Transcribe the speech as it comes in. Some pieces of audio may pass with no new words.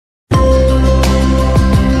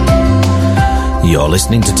You're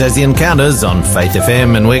listening to Tassie Encounters on Faith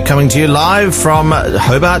FM, and we're coming to you live from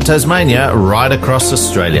Hobart, Tasmania, right across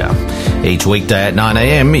Australia. Each weekday at 9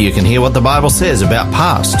 a.m, you can hear what the Bible says about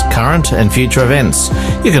past, current and future events.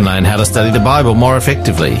 You can learn how to study the Bible more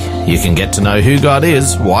effectively. You can get to know who God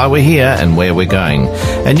is, why we're here and where we're going.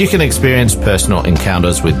 And you can experience personal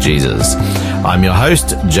encounters with Jesus. I'm your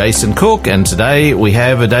host, Jason Cook, and today we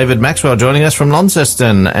have David Maxwell joining us from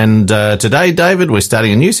Launceston. And today, David, we're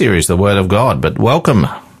starting a new series, The Word of God. But welcome.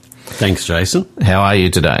 Thanks, Jason. How are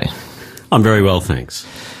you today? I'm very well, thanks.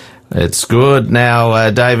 It's good.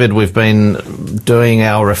 Now, David, we've been doing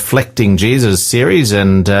our Reflecting Jesus series,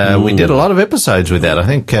 and we did a lot of episodes with that. I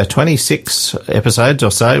think 26 episodes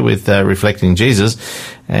or so with Reflecting Jesus.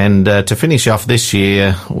 And to finish off this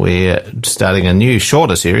year, we're starting a new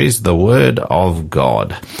shorter series, The Word of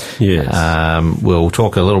God. Yes. We'll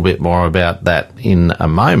talk a little bit more about that in a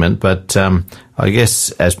moment, but I guess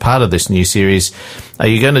as part of this new series, are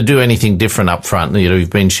you going to do anything different up front? You've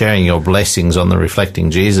been sharing your blessings on the Reflecting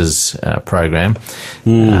Jesus program.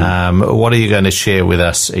 What are you going to share with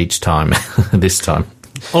us each time, this time?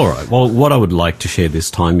 All right. Well, what I would like to share this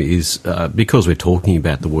time is, because we're talking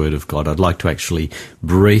about the Word of God, I'd like to actually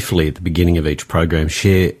briefly at the beginning of each program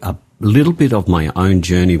share a little bit of my own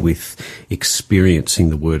journey with experiencing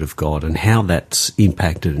the Word of God and how that's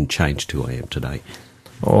impacted and changed who I am today.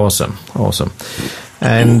 Awesome.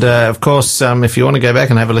 And, of course, if you want to go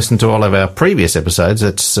back and have a listen to all of our previous episodes,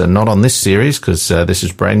 it's not on this series because this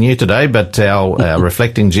is brand new today, but our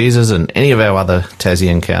Reflecting Jesus and any of our other Tassie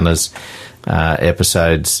Encounters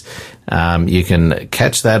episodes, you can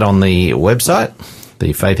catch that on the website,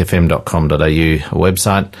 the faithfm.com.au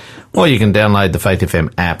website, or you can download the Faith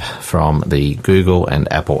FM app from the Google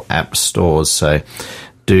and Apple app stores. So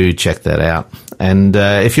do check that out. And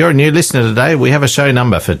if you're a new listener today, we have a show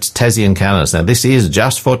number for Tassie Encounters. Now, this is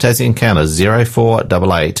just for Tassie Encounters,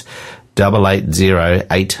 0488 880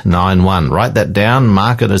 891. Write that down,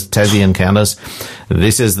 mark it as Tassie Encounters.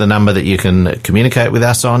 This is the number that you can communicate with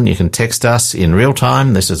us on. You can text us in real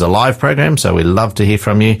time. This is a live program, so we love to hear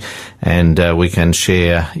from you, and we can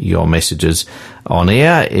share your messages on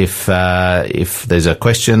air. If there's a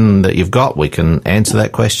question that you've got, we can answer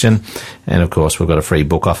that question. And of course, we've got a free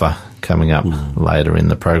book offer coming up later in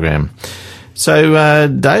the program. So,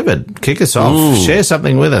 David, kick us off. Share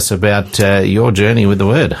something with us about your journey with the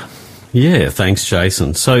Word. Yeah, thanks,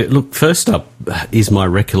 Jason. So, look, first up is my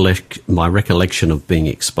recollection of being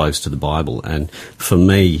exposed to the Bible. And for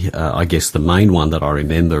me, I guess the main one that I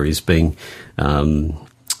remember is being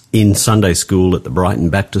in Sunday school at the Brighton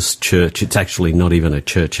Baptist Church. It's actually not even a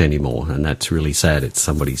church anymore, and that's really sad. It's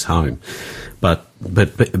somebody's home. But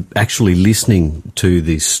actually listening to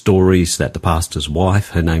the stories that the pastor's wife,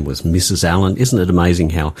 her name was Mrs. Allen. Isn't it amazing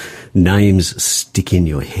how names stick in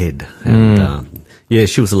your head? And yeah,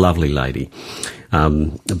 she was a lovely lady.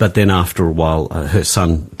 But then after a while, her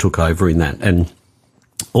son took over in that. And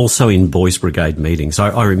also in Boys Brigade meetings,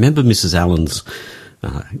 I remember Mrs. Allen's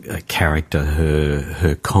character,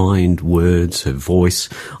 her kind words, her voice.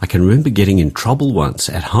 I can remember getting in trouble once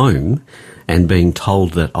at home and being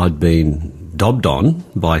told that I'd been dobbed on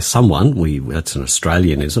by someone, that's an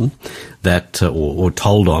Australianism, that, or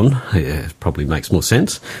told on, it probably makes more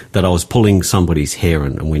sense, that I was pulling somebody's hair,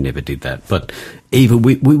 and we never did that. But even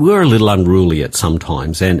we were a little unruly at some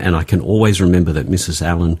times, and I can always remember that Mrs.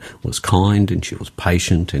 Allen was kind and she was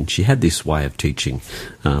patient, and she had this way of teaching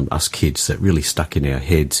us kids that really stuck in our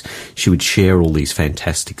heads. She would share all these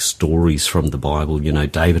fantastic stories from the Bible,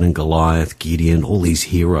 David and Goliath, Gideon, all these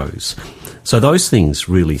heroes. So those things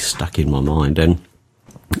really stuck in my mind, and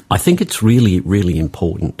I think it's really, really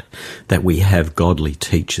important that we have godly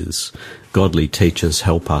teachers. Godly teachers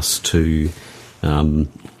help us to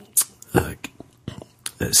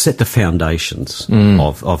set the foundations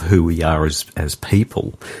of who we are as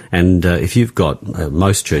people. And if you've got,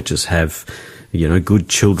 most churches have, good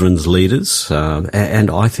children's leaders, and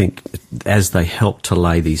I think as they help to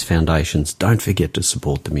lay these foundations, don't forget to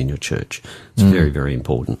support them in your church. It's very, very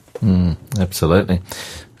important. Absolutely.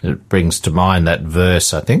 It brings to mind that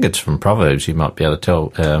verse, I think it's from Proverbs, you might be able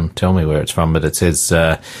to tell me where it's from, but it says,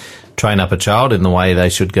 train up a child in the way they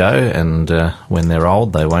should go, and when they're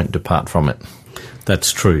old, they won't depart from it.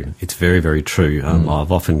 That's true. It's very, very true.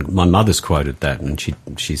 My mother's quoted that, and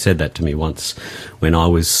she said that to me once when I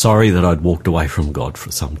was sorry that I'd walked away from God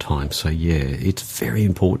for some time. So yeah, it's very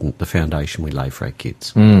important, the foundation we lay for our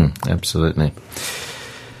kids. Absolutely.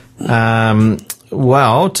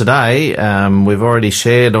 Well, today we've already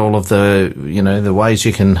shared all of the ways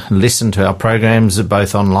you can listen to our programs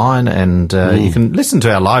both online and you can listen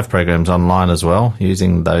to our live programs online as well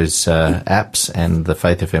using those apps and the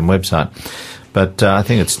Faith FM website. But I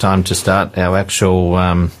think it's time to start our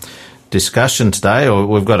actual discussion today. Or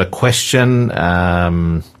we've got a question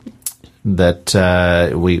that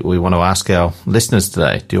we want to ask our listeners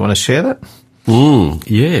today. Do you want to share that?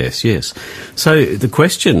 Yes. So the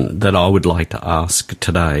question that I would like to ask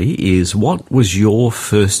today is, what was your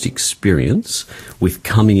first experience with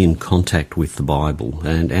coming in contact with the Bible?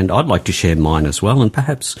 And I'd like to share mine as well, and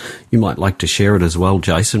perhaps you might like to share it as well,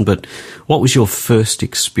 Jason. But what was your first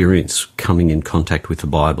experience coming in contact with the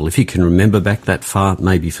Bible? If you can remember back that far,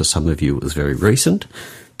 maybe for some of you it was very recent.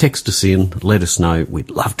 Text us in, let us know.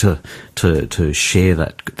 We'd love to share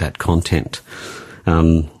that content.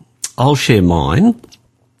 I'll share mine,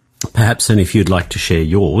 perhaps, and if you'd like to share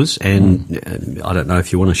yours, and I don't know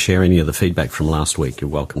if you want to share any of the feedback from last week, you're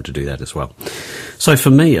welcome to do that as well. So for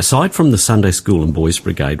me, aside from the Sunday School and Boys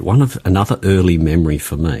Brigade, another early memory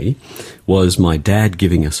for me was my dad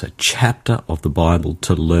giving us a chapter of the Bible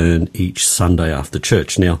to learn each Sunday after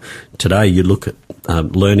church. Now, today you look at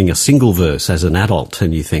learning a single verse as an adult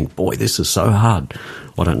and you think, boy, this is so hard.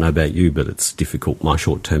 I don't know about you, but it's difficult. My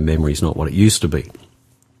short-term memory is not what it used to be.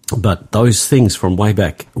 But those things from way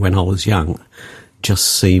back when I was young just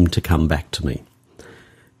seemed to come back to me.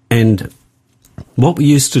 And what we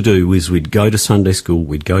used to do is we'd go to Sunday school,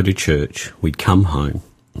 we'd go to church, we'd come home,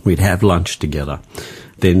 we'd have lunch together.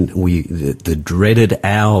 Then the dreaded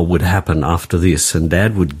hour would happen after this, and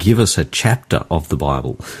Dad would give us a chapter of the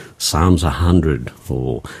Bible, Psalms 100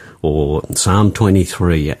 or Psalm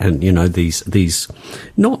 23, and, these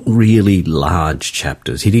not really large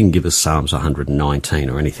chapters. He didn't give us Psalms 119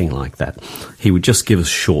 or anything like that. He would just give us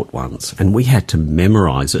short ones, and we had to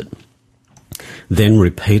memorize it, then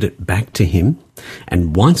repeat it back to him.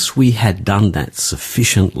 And once we had done that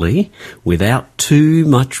sufficiently, without too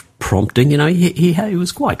much prompting, he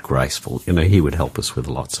was quite graceful. He would help us with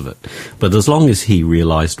lots of it. But as long as he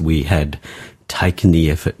realized we had taken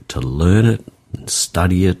the effort to learn it, and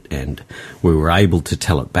study it, and we were able to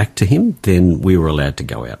tell it back to him, then we were allowed to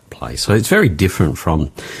go out and play. So it's very different from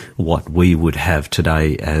what we would have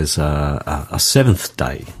today as a seventh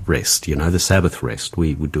day rest, the Sabbath rest.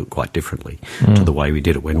 We would do it quite differently to the way we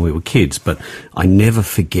did it when we were kids. But I never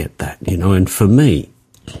forget that, and for me,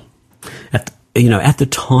 at the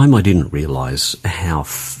time I didn't realise how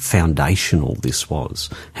foundational this was,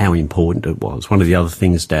 how important it was. One of the other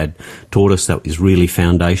things Dad taught us that was really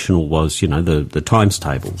foundational was, the times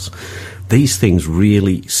tables. These things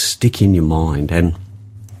really stick in your mind, and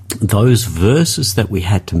those verses that we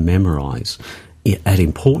had to memorise at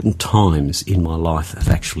important times in my life have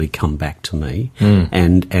actually come back to me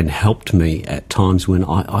and helped me at times when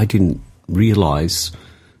I didn't realise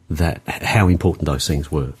that how important those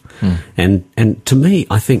things were. And to me,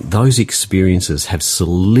 I think those experiences have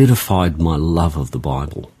solidified my love of the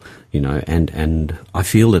Bible, and I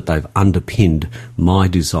feel that they've underpinned my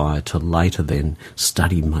desire to later then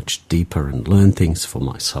study much deeper and learn things for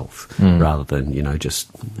myself rather than,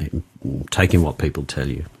 just taking what people tell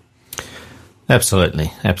you.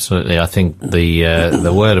 Absolutely. I think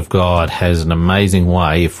the Word of God has an amazing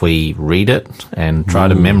way if we read it and try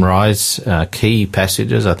to memorize key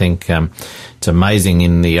passages. I think it's amazing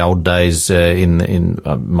in the old days, in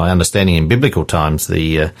my understanding in biblical times,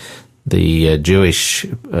 the Jewish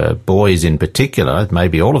boys in particular,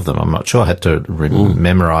 maybe all of them, I'm not sure, had to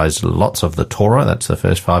memorize lots of the Torah. That's the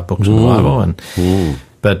first 5 books of the Bible.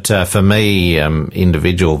 But for me,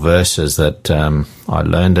 individual verses that I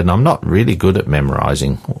learned, and I'm not really good at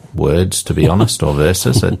memorizing words, to be honest, or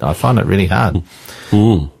verses. I find it really hard.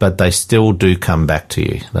 But they still do come back to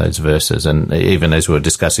you, those verses. And even as we were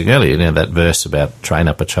discussing earlier, that verse about train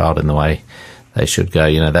up a child in the way they should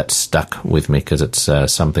go, that stuck with me because it's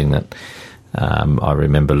something that I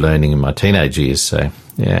remember learning in my teenage years. So,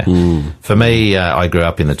 yeah. For me, I grew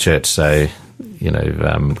up in the church, so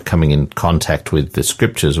coming in contact with the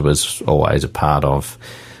scriptures was always a part of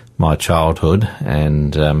my childhood.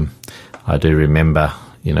 And I do remember,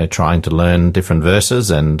 trying to learn different verses.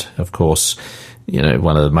 And, of course,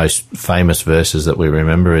 one of the most famous verses that we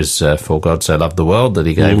remember is "For God so loved the world that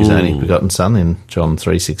he gave his only begotten Son" in John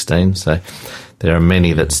 3:16. So there are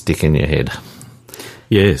many that stick in your head.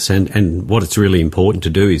 Yes, and what it's really important to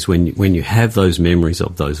do is when you have those memories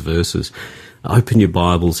of those verses, open your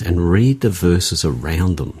Bibles and read the verses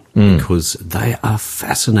around them because they are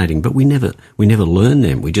fascinating. But we never learn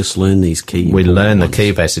them. We just learn these key. We learn the ones.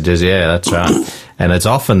 key passages. Yeah, that's right. And it's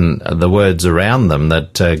often the words around them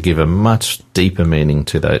that give a much deeper meaning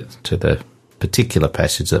to the particular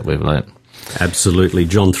passage that we've learnt. Absolutely.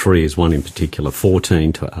 John 3 is one in particular,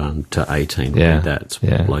 14 to 18. Yeah. That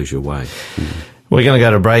blows you away. We're going to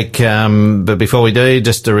go to break, but before we do,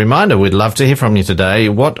 just a reminder, we'd love to hear from you today.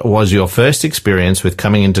 What was your first experience with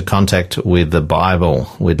coming into contact with the Bible?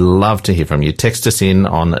 We'd love to hear from you. Text us in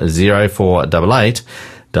on 0488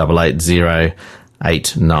 880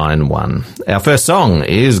 891. Our first song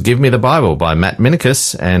is Give Me the Bible by Matt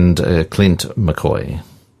Minicus and Clint McCoy.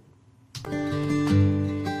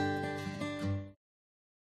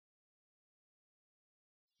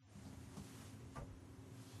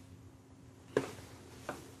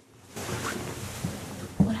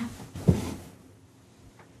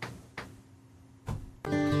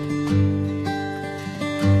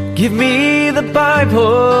 Give me the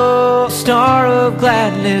Bible, star of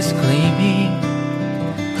gladness gleaming,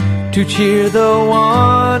 to cheer the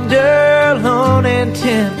wanderer, lone and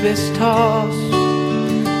tempest tossed.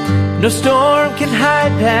 No storm can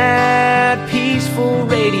hide that peaceful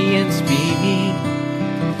radiance beaming,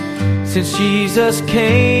 since Jesus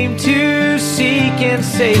came to seek and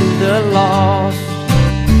save the lost.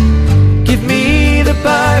 Give me the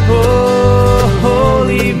Bible,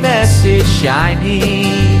 holy message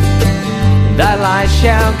shining, thy light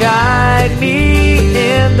shall guide me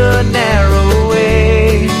in the narrow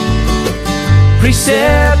way.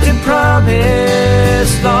 Precept and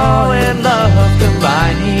promise, law and love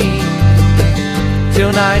combining,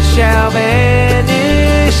 till night shall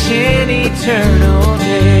vanish in eternal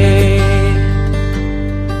day.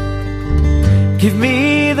 Give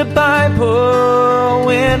me the Bible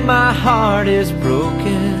when my heart is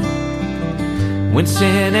broken, when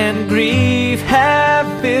sin and grief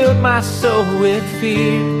have filled my soul with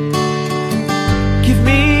fear. Give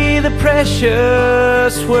me the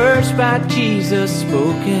precious words by Jesus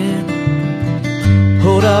spoken,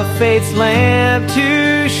 hold up faith's lamp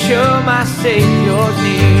to show my Savior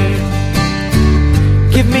near.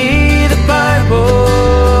 Give me the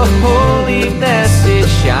Bible, holy message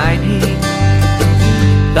shining,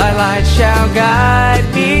 thy light shall guide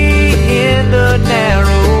me in the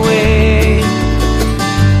narrow way.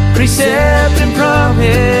 Precept and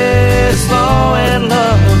promise, law and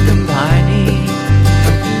love combining,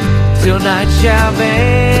 till night shall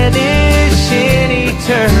vanish in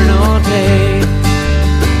eternal day.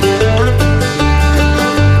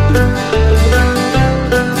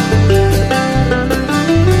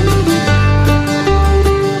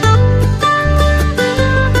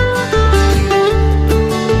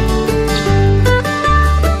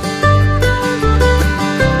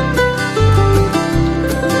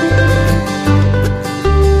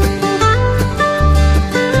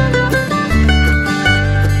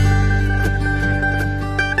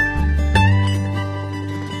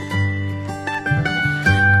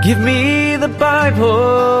 Give me the Bible,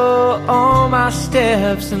 all my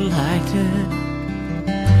steps enlighten.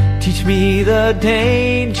 Teach me the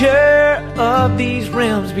danger of these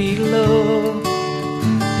realms below,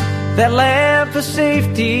 that lamp of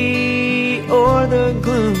safety o'er the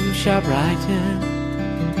gloom shall brighten,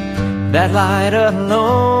 that light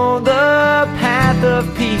alone the path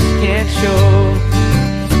of peace can show.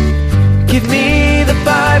 Give me the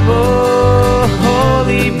Bible,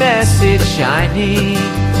 holy message shining,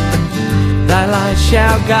 thy light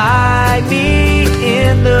shall guide me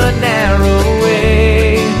in the narrow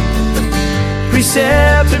way.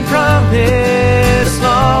 Precept and promise,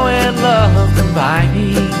 law and love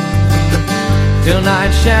combining, till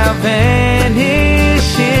night shall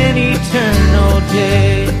vanish in eternal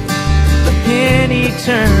day. In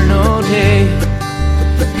eternal day.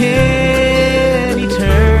 In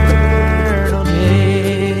eternal day.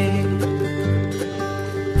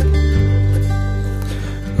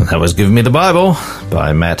 That was Give Me the Bible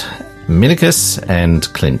by Matt Minicus and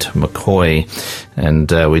Clint McCoy.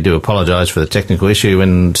 And we do apologise for the technical issue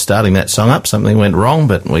when starting that song up. Something went wrong,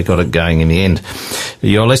 but we got it going in the end.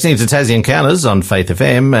 You're listening to Tassie Encounters on Faith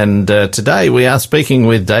FM, and today we are speaking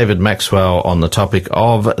with David Maxwell on the topic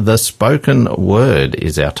of the spoken word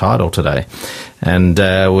is our title today. And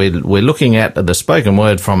we're looking at the spoken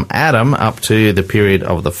word from Adam up to the period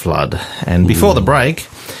of the flood. And before the break,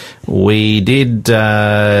 we did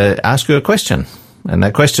ask you a question. And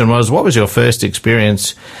that question was, what was your first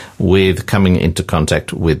experience with coming into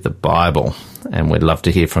contact with the Bible? And we'd love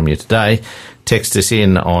to hear from you today. Text us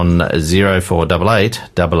in on 0488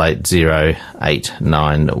 880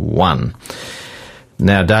 891.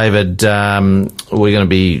 Now, David, we're going to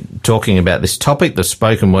be talking about this topic, the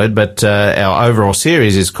spoken word, but our overall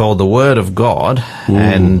series is called The Word of God.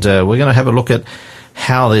 And we're going to have a look at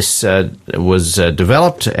how this was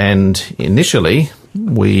developed. And initially,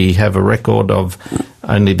 we have a record of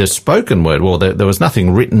only the spoken word. Well, there was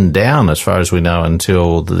nothing written down, as far as we know,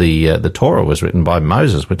 until the Torah was written by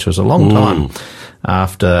Moses, which was a long time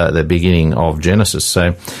after the beginning of Genesis.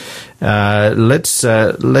 So let's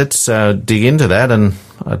dig into that, and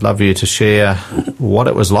I'd love you to share what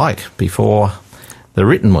it was like before the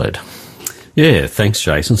written word. Yeah, thanks,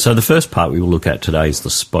 Jason. So the first part we will look at today is the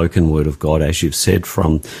spoken word of God, as you've said,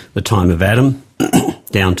 from the time of Adam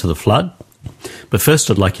down to the flood. But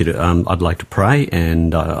first, I'd like to pray,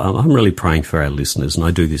 and I'm really praying for our listeners, and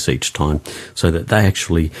I do this each time so that they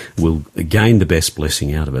actually will gain the best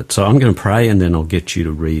blessing out of it. So I'm going to pray, and then I'll get you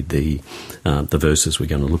to read the verses we're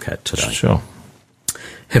going to look at today. Sure.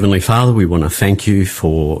 Heavenly Father, we want to thank you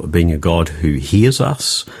for being a God who hears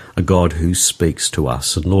us, a God who speaks to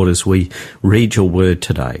us. And Lord, as we read your word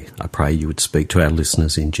today, I pray you would speak to our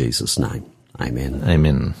listeners in Jesus' name. Amen.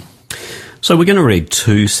 Amen. So we're going to read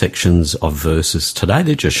two sections of verses today.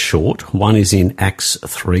 They're just short. One is in Acts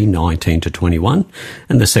 3:19 to 21,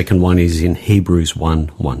 and the second one is in Hebrews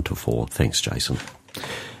 1:1 to 4. Thanks, Jason.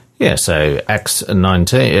 Yeah, so Acts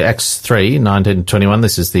 3:19 to 21,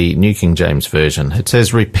 this is the New King James Version. It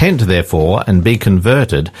says, "Repent, therefore, and be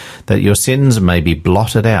converted, that your sins may be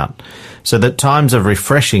blotted out, so that times of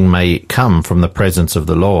refreshing may come from the presence of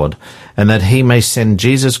the Lord, and that he may send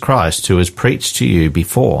Jesus Christ, who was preached to you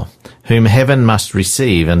before, whom heaven must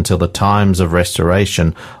receive until the times of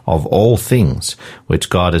restoration of all things, which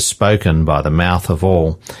God has spoken by the mouth of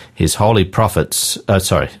all his holy prophets,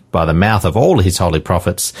 by the mouth of all his holy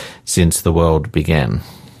prophets since the world began."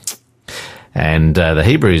 And the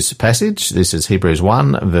Hebrews passage, this is Hebrews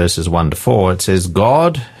 1, verses 1 to 4. It says,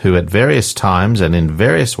 "God, who at various times and in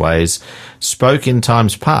various ways spoke in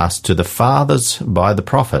times past to the fathers by the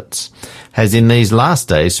prophets, has in these last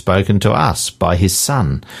days spoken to us by his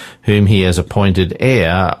Son, whom he has appointed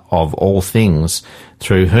heir of all things,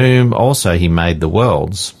 through whom also he made the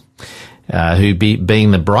worlds, who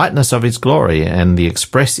being the brightness of his glory and the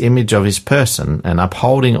express image of his person, and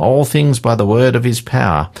upholding all things by the word of his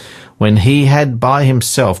power, when he had by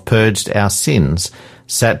himself purged our sins,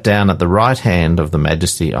 sat down at the right hand of the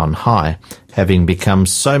majesty on high, having become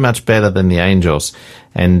so much better than the angels,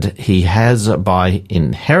 and he has by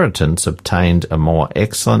inheritance obtained a more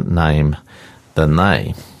excellent name than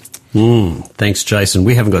they." Thanks, Jason.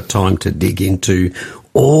 We haven't got time to dig into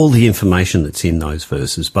all the information that's in those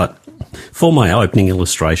verses, but for my opening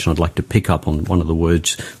illustration, I'd like to pick up on one of the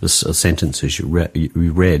words, the sentences you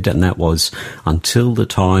read, and that was, "until the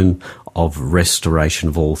time of restoration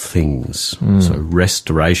of all things." So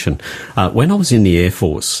restoration. When I was in the Air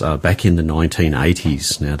Force back in the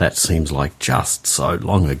 1980s, now that seems like just so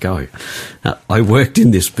long ago, I worked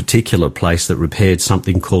in this particular place that repaired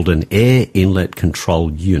something called an air inlet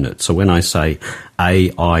control unit. So when I say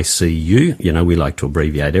AICU, we like to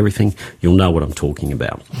abbreviate everything, you'll know what I'm talking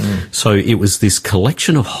about. So it was this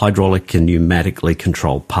collection of hydraulic and pneumatically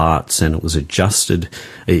controlled parts, and it was adjusting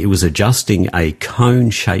a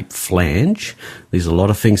cone-shaped flange. There's a lot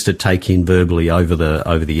of things to take in verbally over the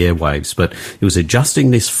airwaves, but it was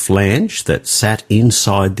adjusting this flange that sat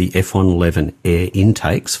inside the F-111 air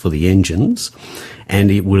intakes for the engines, and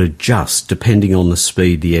it would adjust depending on the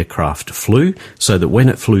speed the aircraft flew, so that when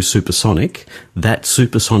it flew supersonic, that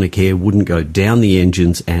supersonic air wouldn't go down the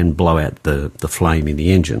engines and blow out the flame in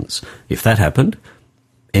the engines. If that happened,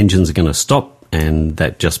 engines are going to stop, and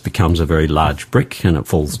that just becomes a very large brick and it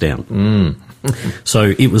falls down.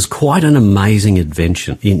 So it was quite an amazing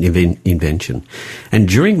invention. And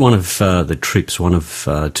during one of the trips,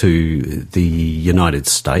 to the United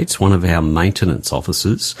States, one of our maintenance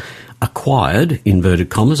officers acquired, inverted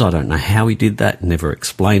commas, I don't know how he did that, never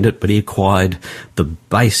explained it, but he acquired the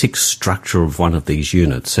basic structure of one of these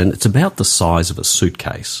units, and it's about the size of a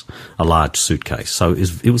suitcase, a large suitcase. So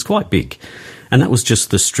it was quite big. And that was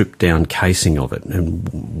just the stripped down casing of it.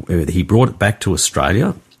 And he brought it back to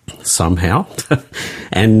Australia somehow,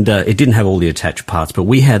 and it didn't have all the attached parts, but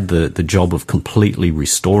we had the job of completely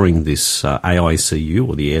restoring this AICU,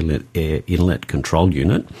 or the air inlet control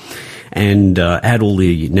unit, and add all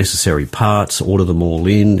the necessary parts, order them all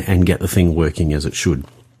in, and get the thing working as it should.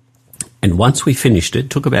 And once we finished it,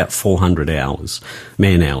 took about 400 hours,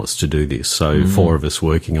 man hours, to do this. So 4 of us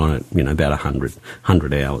working on it, about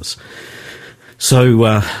 100 hours.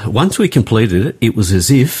 So once we completed it, it was as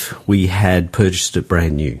if we had purchased it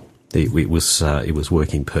brand new. It was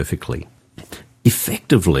working perfectly.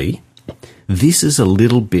 Effectively, this is a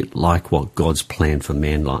little bit like what God's plan for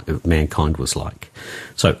mankind was like.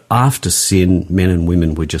 So after sin, men and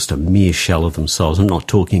women were just a mere shell of themselves. I'm not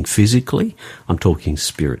talking physically, I'm talking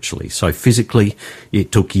spiritually. So physically,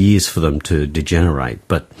 it took years for them to degenerate,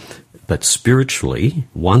 but spiritually,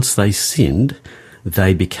 once they sinned,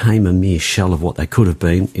 they became a mere shell of what they could have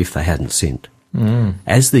been if they hadn't sinned.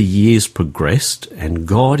 As the years progressed and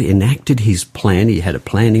God enacted his plan, he had a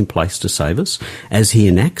plan in place to save us. As he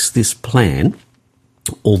enacts this plan,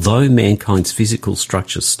 although mankind's physical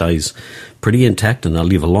structure stays pretty intact and they'll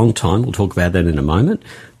live a long time, we'll talk about that in a moment,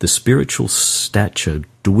 the spiritual stature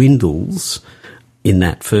dwindles in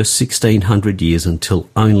that first 1600 years until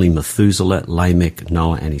only Methuselah, Lamech,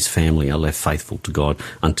 Noah and his family are left faithful to God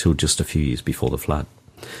until just a few years before the flood.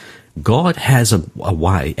 God has a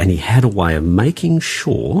way, and he had a way of making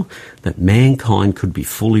sure that mankind could be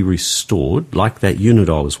fully restored, like that unit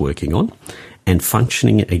I was working on, and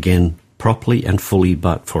functioning again properly and fully,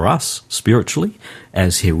 but for us, spiritually,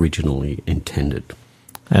 as he originally intended.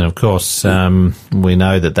 And of course, we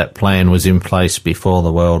know that plan was in place before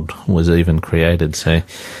the world was even created. So,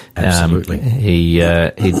 absolutely,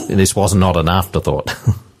 this was not an afterthought.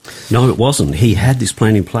 No, it wasn't. He had this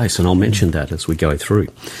plan in place, and I'll mention that as we go through.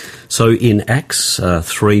 So in Acts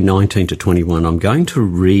 3:19 to 21, I'm going to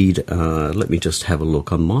read, let me just have a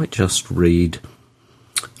look. I might just read,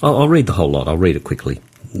 I'll read the whole lot. I'll read it quickly.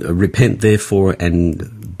 Repent therefore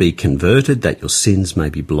and be converted, that your sins may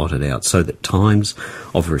be blotted out, so that times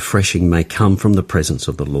of refreshing may come from the presence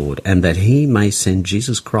of the Lord, and that he may send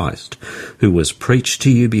Jesus Christ, who was preached to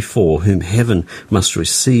you before, whom heaven must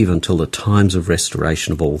receive until the times of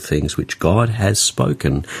restoration of all things, which God has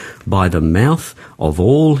spoken by the mouth of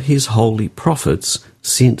all his holy prophets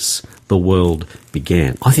since the world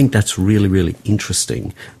began. I think that's really, really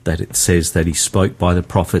interesting that it says that he spoke by the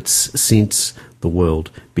prophets since the world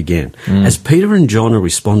began. As Peter and John are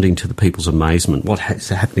responding to the people's amazement, what's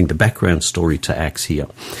happening, the background story to Acts here,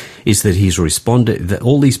 is that that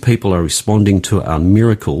all these people are responding to a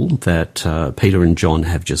miracle that Peter and John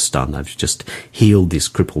have just done. They've just healed this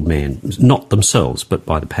crippled man, not themselves, but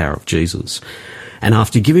by the power of Jesus. And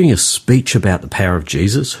after giving a speech about the power of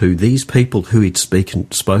Jesus, who these people who he'd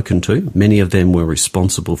spoken to, many of them were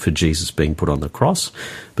responsible for Jesus being put on the cross,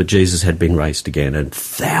 but Jesus had been raised again, and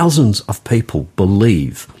thousands of people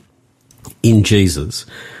believe in Jesus.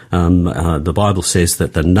 The Bible says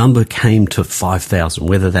that the number came to 5,000,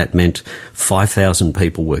 whether that meant 5,000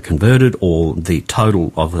 people were converted or the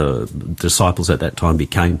total of the disciples at that time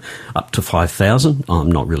became up to 5,000.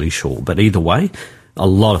 I'm not really sure, but either way, a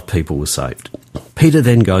lot of people were saved. Peter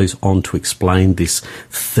then goes on to explain this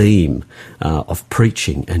theme of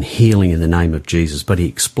preaching and healing in the name of Jesus, but he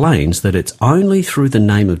explains that it's only through the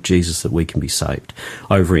name of Jesus that we can be saved.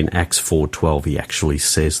 Over in Acts 4:12, he actually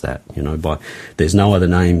says that, there's no other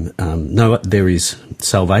name, there is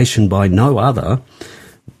salvation by no other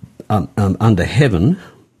under heaven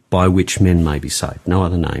by which men may be saved. No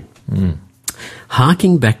other name.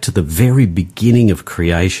 Harking back to the very beginning of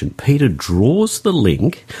creation, Peter draws the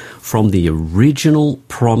link from the original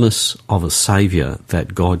promise of a saviour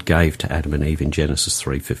that God gave to Adam and Eve in Genesis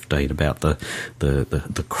 3:15 about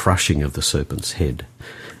the crushing of the serpent's head.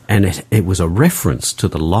 And it was a reference to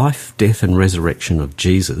the life, death and resurrection of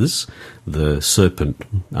Jesus, the serpent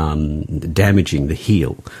damaging the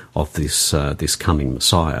heel of this coming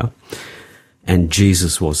Messiah. And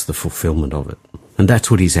Jesus was the fulfilment of it. And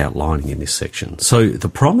that's what he's outlining in this section. So the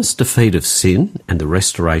promised defeat of sin and the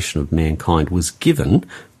restoration of mankind was given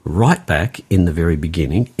right back in the very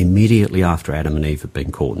beginning, immediately after Adam and Eve had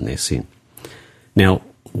been caught in their sin. Now,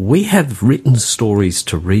 we have written stories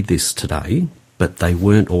to read this today, but they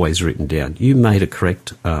weren't always written down. You made a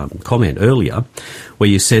correct comment earlier where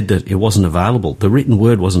you said that it wasn't available. The written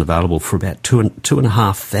word wasn't available for about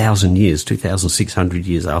 2,500 years, 2,600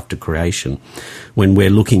 years after creation. When we're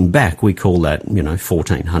looking back, we call that,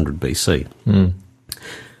 1400 BC.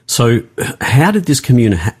 So how did this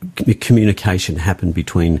communication happen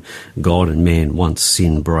between God and man once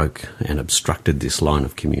sin broke and obstructed this line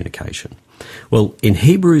of communication? Well, in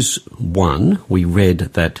Hebrews 1, we read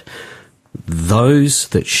that those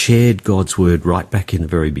that shared God's word right back in the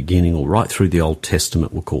very beginning or right through the Old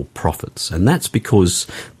Testament were called prophets. And that's because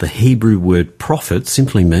the Hebrew word prophet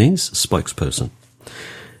simply means spokesperson.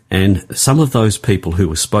 And some of those people who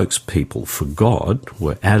were spokespeople for God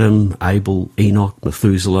were Adam, Abel, Enoch,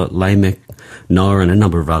 Methuselah, Lamech, Noah, and a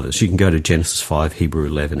number of others. You can go to Genesis 5, Hebrew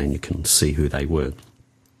 11, and you can see who they were.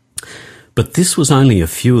 But this was only a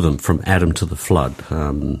few of them from Adam to the flood,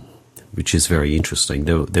 which is very interesting.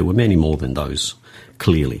 There were many more than those,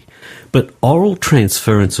 clearly. But oral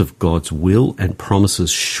transference of God's will and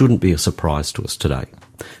promises shouldn't be a surprise to us today,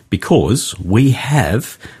 because we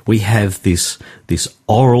have this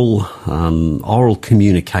oral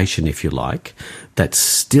communication, if you like, that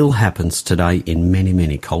still happens today in many,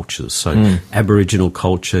 many cultures. So Aboriginal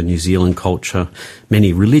culture, New Zealand culture,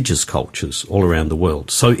 many religious cultures all around the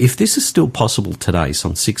world. So if this is still possible today,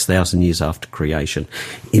 some 6,000 years after creation,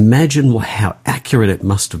 imagine how accurate it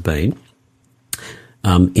must have been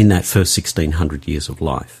in that first 1,600 years of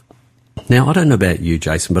life. Now, I don't know about you,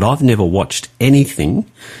 Jason, but I've never watched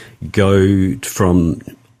anything go from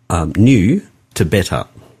new to better.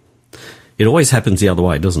 It always happens the other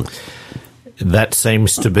way, doesn't it? That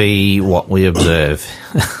seems to be what we observe.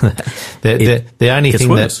 The only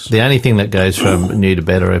thing that goes from new to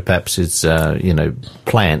better, perhaps, is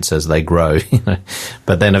plants as they grow.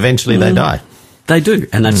 But then eventually they die. They do,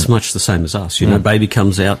 and that's much the same as us. Baby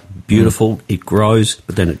comes out beautiful, it grows,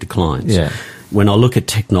 but then it declines. Yeah. When I look at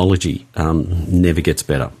technology, never gets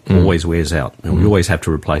better, always wears out, and we always have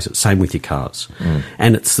to replace it. Same with your cars.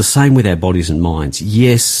 And it's the same with our bodies and minds.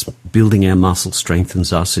 Yes, building our muscle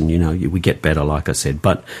strengthens us and, we get better, like I said,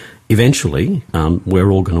 but eventually we're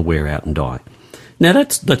all going to wear out and die. Now,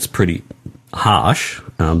 that's pretty harsh.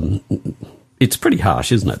 It's pretty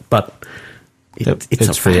harsh, isn't it? But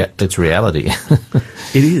it's reality.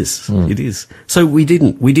 It is. It is. So we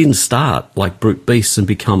didn't start like brute beasts and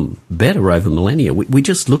become better over millennia. We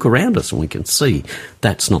just look around us and we can see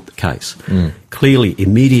that's not the case. Clearly,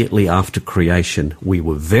 immediately after creation, we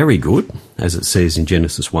were very good, as it says in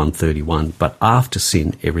Genesis 1:31. But after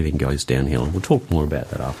sin, everything goes downhill. And we'll talk more about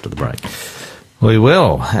that after the break. We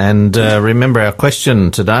will. And remember our question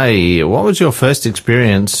today. What was your first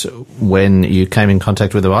experience when you came in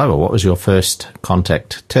contact with the Bible? What was your first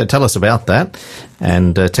contact? Tell us about that.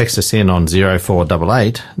 And text us in on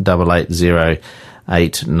 0488 880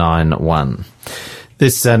 891.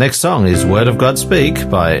 This next song is Word of God Speak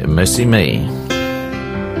by Mercy Me.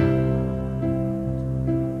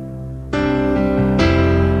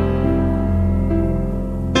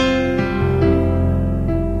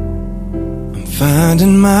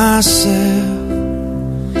 Finding myself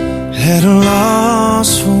at a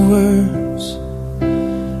loss for words,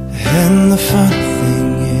 and the funny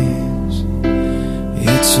thing is,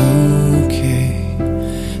 it's okay.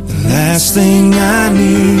 The last thing I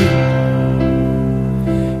need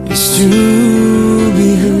is to be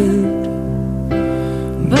heard,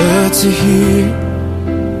 but to hear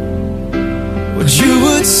what you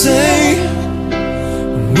would say,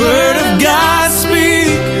 word of God speak.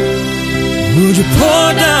 Would you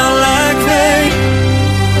pour down like rain,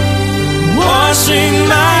 washing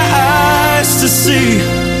my eyes to see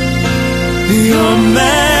your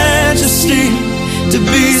majesty, to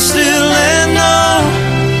be still and know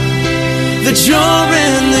that you're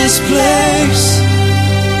in this place.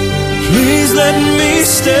 Please let me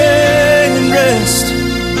stay and rest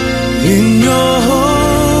in your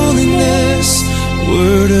holiness.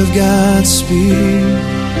 Word of God speak.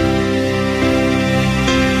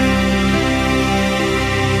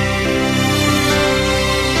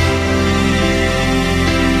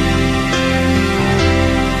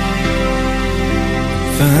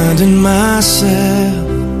 Finding myself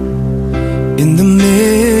in the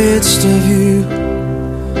midst of you,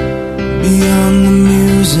 beyond the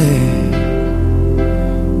music,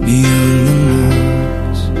 beyond the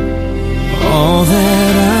noise. All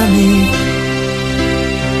that I need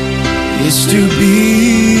is to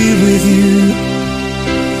be with you,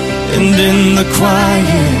 and in the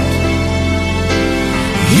quiet,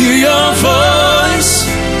 hear your voice,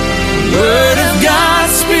 word of God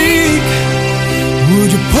speak. Would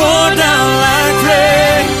you pour down like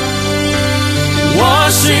rain,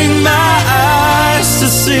 washing my eyes to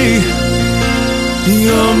see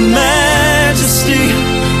your majesty,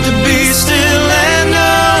 to be still and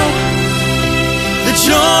know that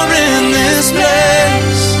you're in this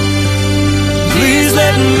place. Please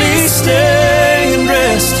let me stay and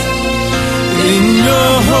rest in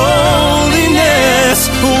your holiness.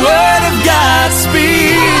 Word of God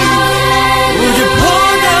speak. Would you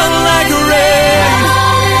pour down like rain,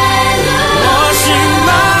 washing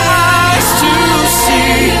my eyes to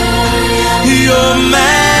see your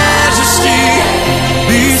majesty,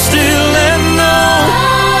 be still and know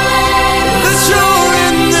that you're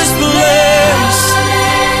in this place.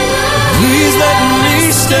 Please let me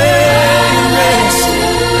stay and rest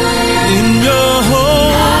in your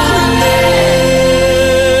holiness.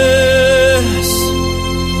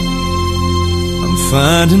 I'm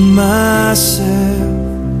finding myself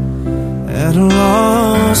at a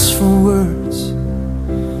loss for words,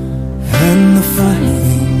 and the funny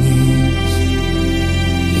thing is,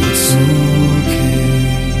 it's okay.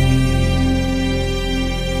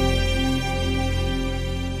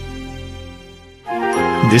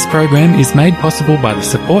 This program is made possible by the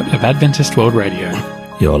support of Adventist World Radio.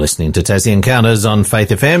 You're listening to Tassie Encounters on Faith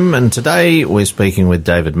FM, and today we're speaking with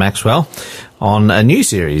David Maxwell on a new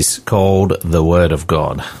series called The Word of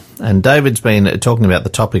God. And David's been talking about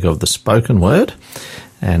the topic of the spoken word,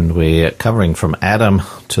 and we're covering from Adam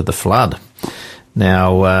to the flood.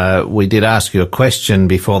 Now, we did ask you a question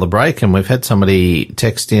before the break, and we've had somebody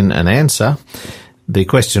text in an answer. The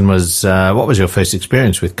question was, what was your first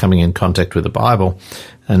experience with coming in contact with the Bible?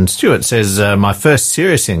 And Stuart says, my first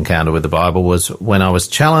serious encounter with the Bible was when I was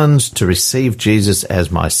challenged to receive Jesus as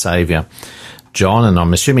my saviour. John, and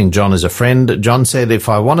I'm assuming John is a friend, John said if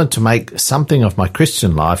I wanted to make something of my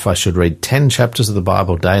Christian life, I should read 10 chapters of the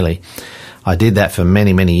Bible daily. I did that for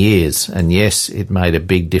many, many years, and yes, it made a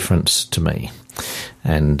big difference to me.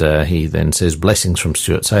 And he then says, blessings from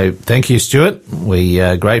Stuart. So thank you, Stuart. We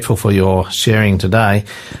are grateful for your sharing today.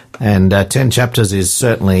 And 10 chapters is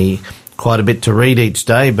certainly quite a bit to read each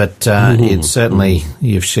day, but it certainly,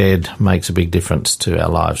 you've shared, makes a big difference to our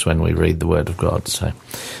lives when we read the Word of God. So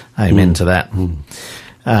amen to that.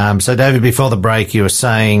 So David, before the break, you were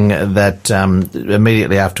saying that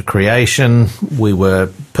immediately after creation, we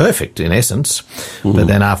were perfect in essence, but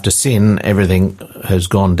then after sin, everything has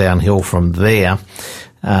gone downhill from there.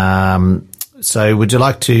 So would you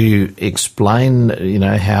like to explain,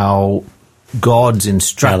 how God's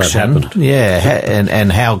instruction,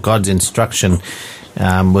 and how God's instruction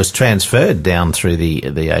was transferred down through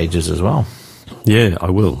the ages as well? Yeah,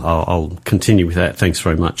 I will. I'll continue with that. Thanks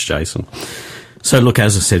very much, Jason. So look,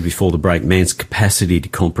 as I said before the break, man's capacity to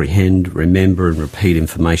comprehend, remember and repeat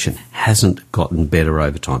information hasn't gotten better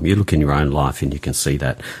over time. You look in your own life and you can see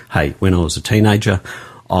that. Hey, when I was a teenager,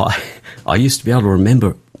 I used to be able to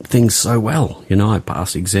remember things so well. I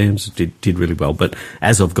passed exams, did really well. But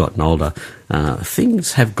as I've gotten older,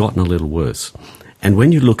 things have gotten a little worse. And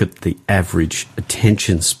when you look at the average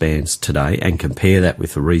attention spans today and compare that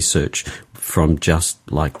with the research from just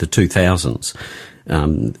like the 2000s,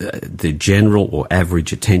 the general or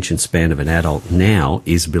average attention span of an adult now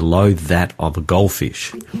is below that of a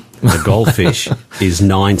goldfish. A goldfish is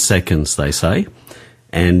 9 seconds, they say.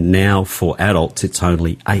 And now for adults, it's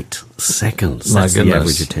only 8 seconds. That's the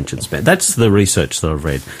average attention span. That's the research that I've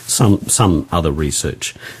read. Some other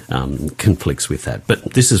research conflicts with that.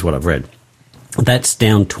 But this is what I've read. That's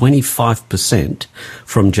down 25%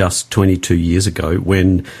 from just 22 years ago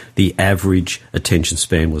when the average attention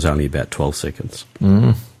span was only about 12 seconds.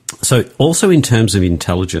 So also in terms of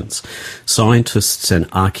intelligence, scientists and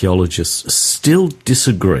archaeologists still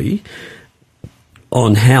disagree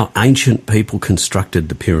on how ancient people constructed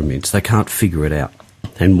the pyramids. They can't figure it out.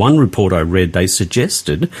 And one report I read, they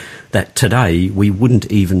suggested that today we wouldn't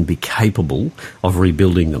even be capable of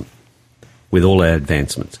rebuilding them with all our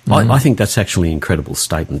advancements. I think that's actually an incredible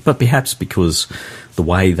statement, but perhaps because the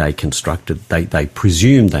way they constructed, they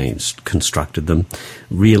presumed they constructed them,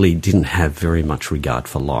 really didn't have very much regard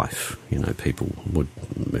for life. People would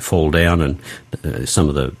fall down, and some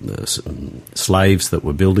of the slaves that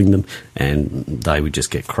were building them, and they would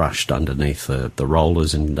just get crushed underneath the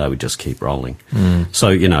rollers, and they would just keep rolling. So,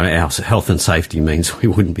 our health and safety means we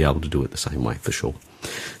wouldn't be able to do it the same way, for sure.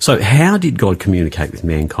 So how did God communicate with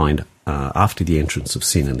mankind after the entrance of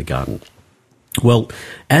sin in the garden? Well,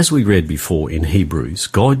 as we read before in Hebrews,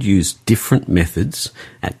 God used different methods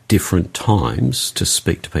at different times to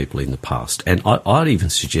speak to people in the past. And I'd even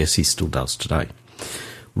suggest he still does today.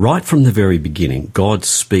 Right from the very beginning, God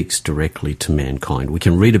speaks directly to mankind. We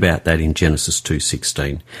can read about that in Genesis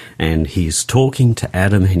 2:16. And he's talking to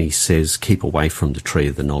Adam and he says, keep away from the tree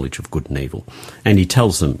of the knowledge of good and evil. And he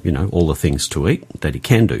tells them, all the things to eat that he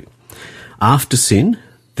can do. After sin,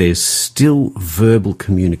 there's still verbal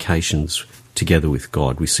communications together with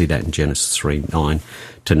God. We see that in Genesis 3:9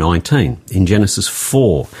 to 19. In Genesis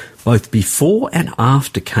 4, both before and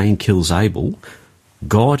after Cain kills Abel,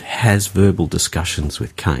 God has verbal discussions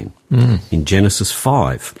with Cain. In Genesis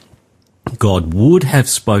 5, God would have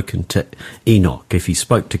spoken to Enoch. If he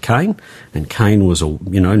spoke to Cain, and Cain was,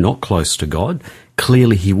 not close to God,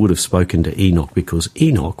 clearly he would have spoken to Enoch because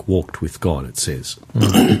Enoch walked with God, it says.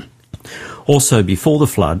 Also, before the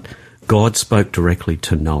flood, God spoke directly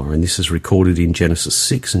to Noah, and this is recorded in Genesis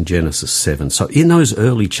 6 and Genesis 7. So in those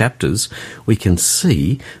early chapters, we can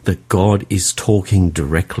see that God is talking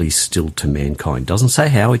directly still to mankind. Doesn't say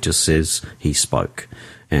how, it just says he spoke,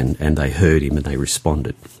 and they heard him and they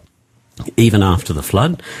responded. Even after the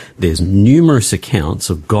flood, there's numerous accounts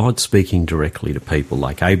of God speaking directly to people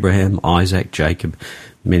like Abraham, Isaac, Jacob,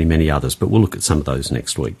 many, many others, but we'll look at some of those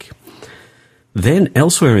next week. Then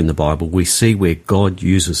elsewhere in the Bible, we see where God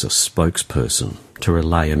uses a spokesperson to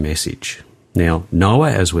relay a message. Now,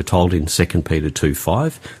 Noah, as we're told in 2 Peter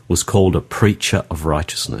 2:5, was called a preacher of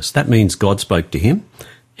righteousness. That means God spoke to him.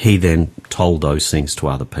 He then told those things to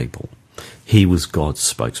other people. He was God's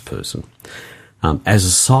spokesperson. As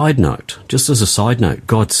a side note, just as a side note,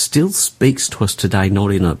 God still speaks to us today,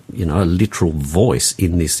 not in a literal voice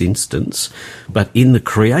in this instance, but in the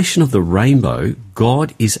creation of the rainbow,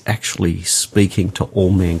 God is actually speaking to all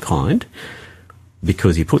mankind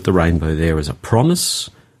because he put the rainbow there as a promise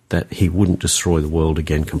that he wouldn't destroy the world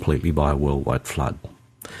again completely by a worldwide flood.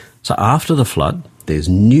 So after the flood, there's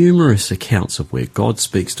numerous accounts of where God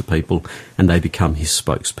speaks to people and they become his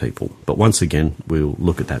spokespeople. But once again, we'll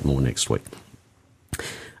look at that more next week.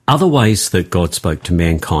 Other ways that God spoke to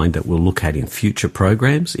mankind that we'll look at in future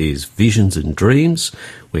programs is visions and dreams,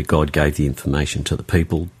 where God gave the information to the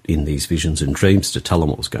people in these visions and dreams to tell them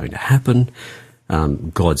what was going to happen.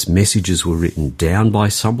 God's messages were written down by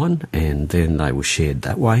someone and then they were shared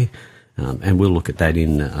that way. And we'll look at that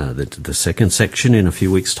in the second section in a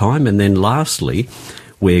few weeks' time. And then lastly,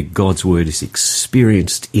 where God's word is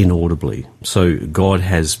experienced inaudibly. So God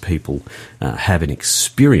has people have an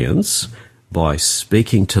experience by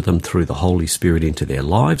speaking to them through the Holy Spirit into their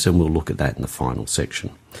lives, and we'll look at that in the final section.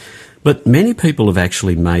 But many people have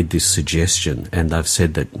actually made this suggestion, and they've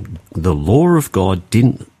said that the law of God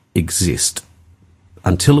didn't exist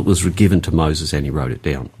until it was given to Moses and he wrote it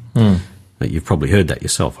down. You've probably heard that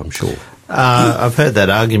yourself, I'm sure. I've heard that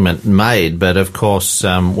argument made, but of course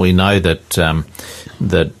we know that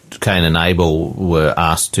Cain and Abel were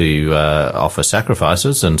asked to offer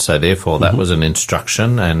sacrifices, and so therefore that was an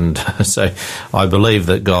instruction. And so I believe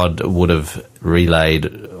that God would have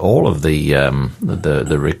relayed all of the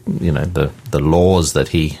laws that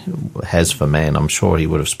He has for man. I'm sure He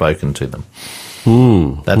would have spoken to them.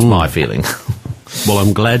 That's my feeling. Well,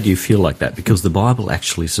 I'm glad you feel like that, because the Bible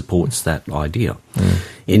actually supports that idea.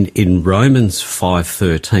 In Romans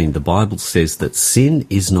 5:13, the Bible says that sin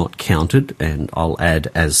is not counted, and I'll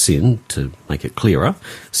add as sin to make it clearer,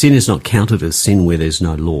 sin is not counted as sin where there's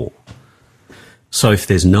no law. So if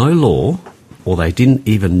there's no law, or they didn't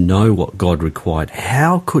even know what God required,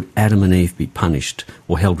 how could Adam and Eve be punished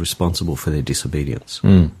or held responsible for their disobedience?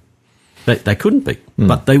 They couldn't be,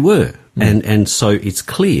 but they were. And so it's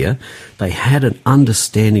clear they had an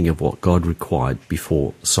understanding of what God required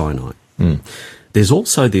before Sinai. There's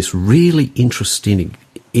also this really interesting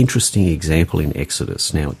example in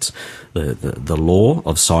Exodus. Now, it's the law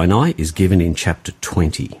of Sinai is given in chapter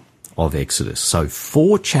 20 of Exodus. So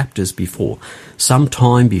 4 chapters before, some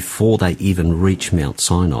time before they even reach Mount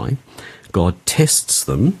Sinai, God tests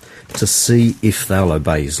them to see if they'll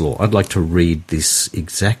obey his law. I'd like to read this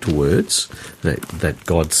exact words that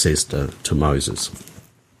God says to Moses.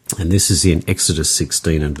 And this is in Exodus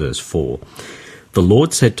 16 and verse 4. The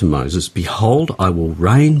Lord said to Moses, "Behold, I will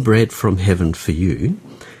rain bread from heaven for you,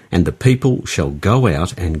 and the people shall go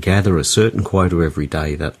out and gather a certain quota every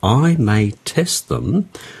day, that I may test them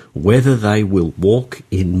whether they will walk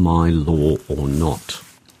in my law or not."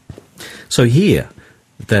 So here,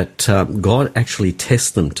 that God actually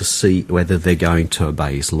tests them to see whether they're going to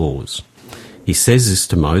obey his laws. He says this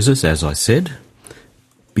to Moses, as I said,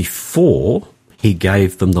 before he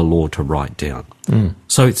gave them the law to write down.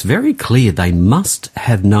 So it's very clear they must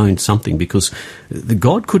have known something, because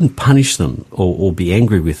God couldn't punish them or be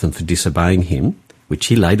angry with them for disobeying him, which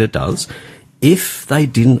he later does, if they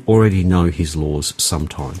didn't already know his laws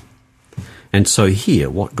sometime. And so here,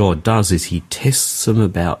 what God does is he tests them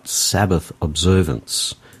about Sabbath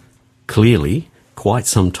observance. Clearly, quite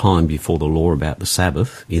some time before the law about the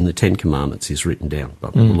Sabbath in the 10 Commandments is written down.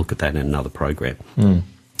 But we'll look at that in another program.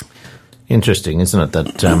 Interesting, isn't it,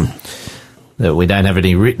 that we don't have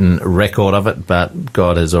any written record of it, but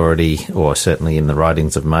God has already, or certainly in the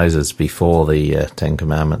writings of Moses before the 10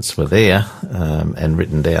 Commandments were there, and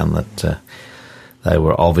written down that they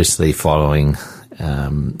were obviously following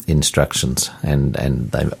instructions, and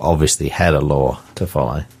they obviously had a law to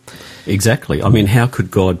follow. Exactly. I mean, how could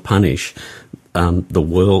God punish the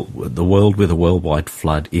world with a worldwide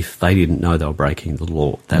flood if they didn't know they were breaking the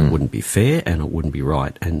law? That wouldn't be fair, and it wouldn't be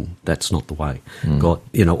right, and that's not the way. God,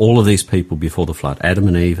 all of these people before the flood, Adam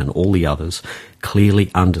and Eve and all the others, clearly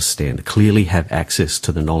understand, clearly have access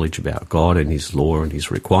to the knowledge about God and his law and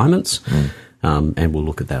his requirements, and we'll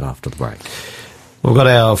look at that after the break. We've got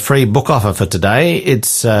our free book offer for today.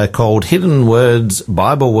 It's called Hidden Words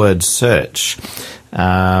Bible Word Search.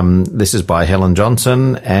 This is by Helen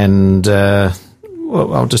Johnson, and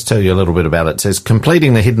Well, I'll just tell you a little bit about it. It says,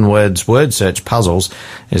 completing the hidden words word search puzzles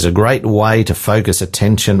is a great way to focus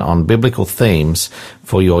attention on biblical themes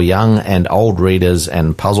for your young and old readers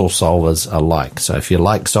and puzzle solvers alike. So if you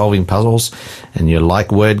like solving puzzles and you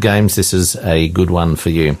like word games, this is a good one for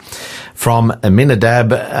you. From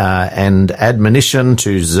Aminadab and admonition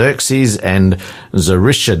to Xerxes and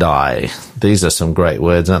Zerubbabel. These are some great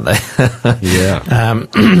words, aren't they? Yeah.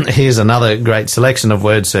 Here's another great selection of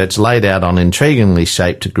word search laid out on intriguingly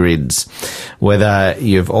shaped grids. Whether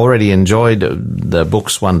you've already enjoyed the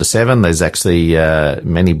books 1 to 7, there's actually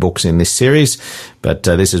many books in this series, but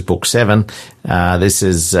this is book 7. This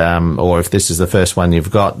is, or if this is the first one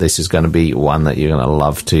you've got, this is going to be one that you're going to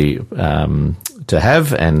love to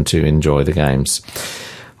have and to enjoy the games.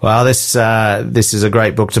 Well, this is a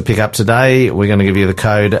great book to pick up today. We're going to give you the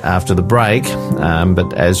code after the break.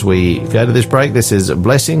 But as we go to this break, this is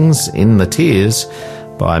Blessings in the Tears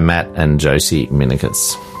by Matt and Josie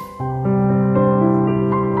Minikis.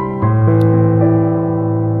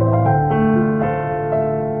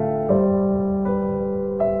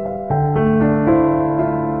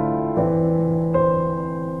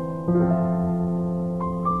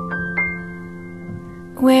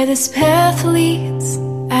 Where this path leads,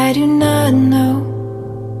 I do not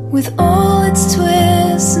know, with all its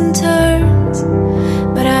twists and turns,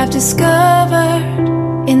 but I've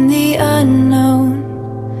discovered in the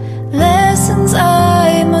unknown lessons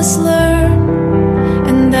I must learn,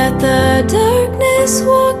 and that the darkness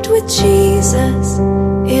walked with Jesus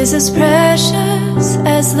is as precious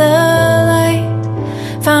as the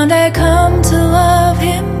light. Found I come to love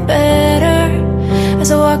Him better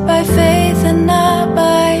as I walk by faith and not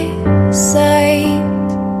by sight.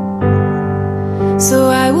 So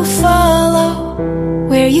I will follow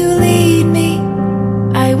where you lead me.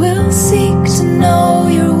 I will seek to know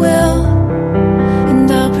your will,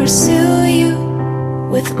 and I'll pursue you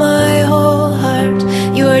with my whole heart,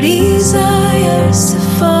 your desires to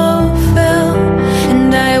fulfill.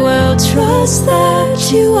 And I will trust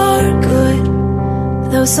that you are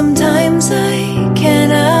good, though sometimes I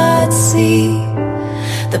cannot see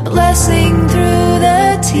the blessing through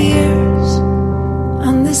the tears.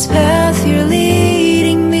 On this path you're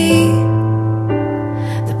leading me,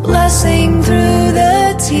 the blessing through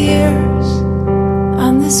the tears.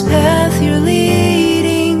 On this path you're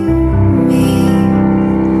leading me.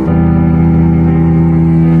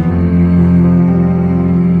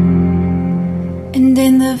 And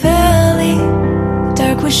in the valley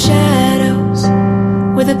dark with shadows,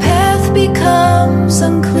 where the path becomes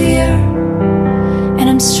unclear, and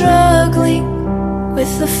I'm struggling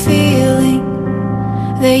with the feeling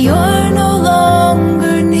that you're no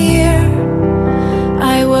longer near,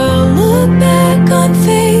 I will look back on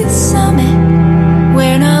Faith's summit,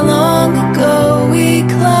 where not long ago we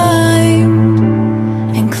climbed,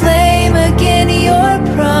 and claim again your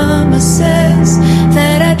promises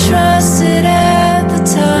that I trusted at the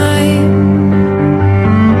time.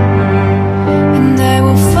 And I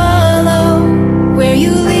will follow where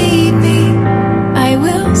you lead me. I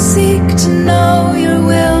will seek to know your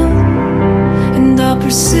will, and I'll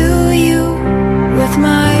pursue you with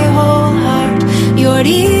my whole heart, your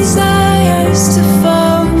desires to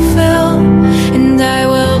fulfill. And I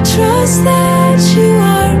will trust that you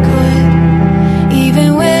are good,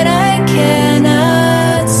 even when I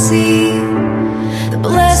cannot see the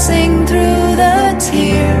blessing through the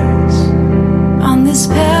tears. On this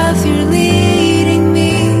path you're leading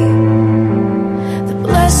me, the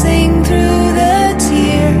blessing through the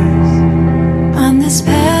tears. On this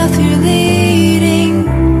path you're leading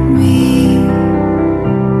me,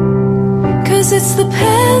 'cause it's the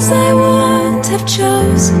paths I won't have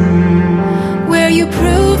chosen, where you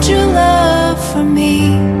proved your love for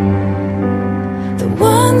me. The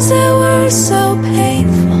ones that were so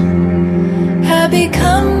painful have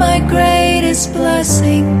become my greatest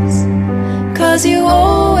blessings, 'cause you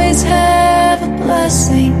always have a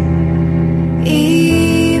blessing,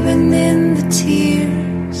 even in the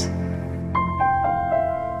tears.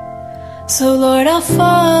 So Lord, I'll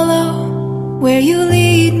follow where you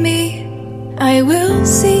lead me. I will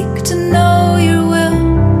seek to know your will,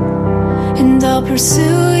 and I'll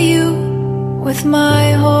pursue you with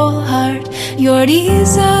my whole heart, your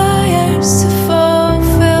desires to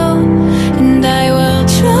fulfill. And I will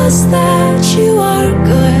trust that you are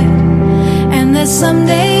good, and that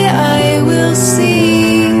someday I will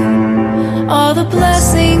see all the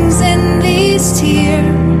blessings in these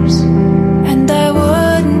tears. And I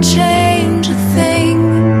wouldn't change a thing,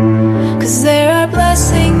 'cause there are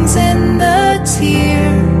blessings in the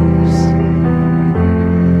tears.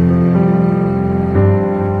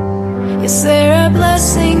 Yes, there are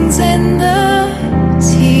blessings in the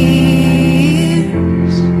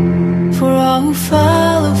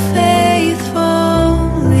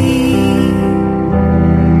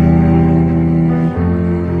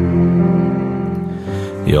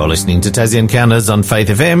listening to Tassie Encounters on Faith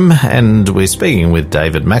FM, and we're speaking with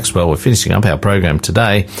David Maxwell. We're finishing up our program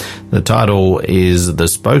today. The title is The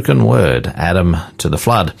Spoken Word, Adam to the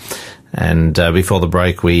Flood. And before the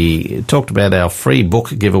break, we talked about our free book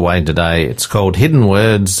giveaway today. It's called Hidden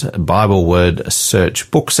Words, Bible Word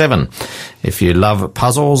Search, Book 7. If you love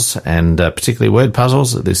puzzles, and particularly word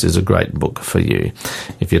puzzles, this is a great book for you.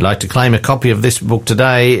 If you'd like to claim a copy of this book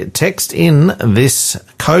today, text in this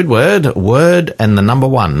code word, word and the number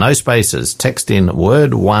 1, no spaces. Text in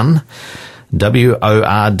word 1,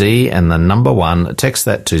 WORD and the number 1. Text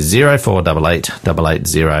that to 0488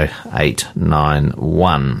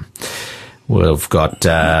 880891. We've got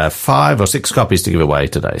 5 or 6 copies to give away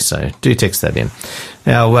today, so do text that in.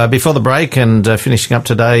 Now, before the break and finishing up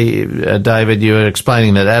today, David, you were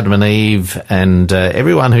explaining that Adam and Eve and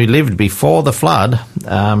everyone who lived before the flood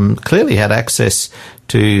clearly had access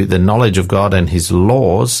to the knowledge of God and his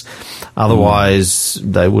laws. Otherwise,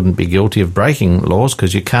 they wouldn't be guilty of breaking laws,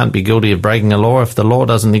 because you can't be guilty of breaking a law if the law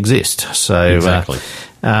doesn't exist. So, exactly.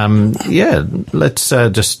 Let's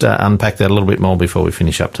just unpack that a little bit more before we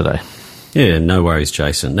finish up today. Yeah, no worries,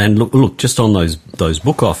 Jason. And look, just on those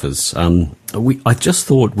book offers, I just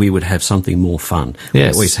thought we would have something more fun.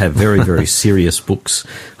 Yes. We always have very, very serious books.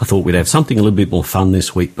 I thought we'd have something a little bit more fun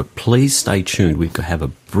this week, but please stay tuned. We have a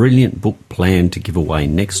brilliant book planned to give away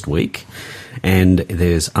next week, and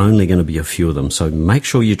there's only going to be a few of them. So make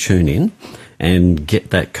sure you tune in and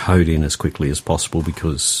get that code in as quickly as possible,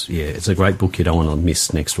 because, yeah, it's a great book. You don't want to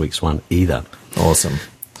miss next week's one either. Awesome.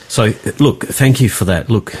 So, look, thank you for that.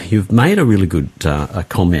 Look, you've made a really good a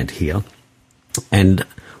comment here, and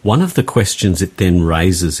one of the questions it then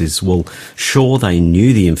raises is, well, sure, they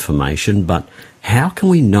knew the information, but how can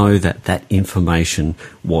we know that that information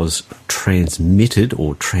was transmitted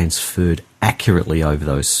or transferred accurately over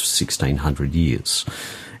those 1,600 years?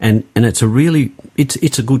 And it's a really,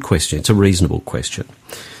 it's a good question. It's a reasonable question.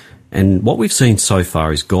 And what we've seen so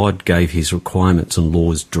far is God gave his requirements and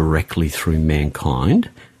laws directly through mankind,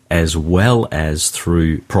 as well as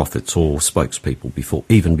through prophets or spokespeople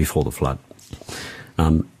even before the flood.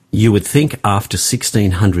 You would think after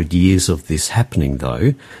 1,600 years of this happening,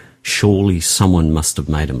 though, surely someone must have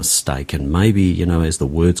made a mistake, and maybe, as the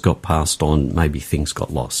words got passed on, maybe things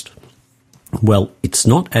got lost. Well, it's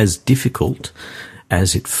not as difficult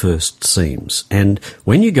as it first seems. And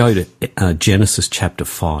when you go to Genesis chapter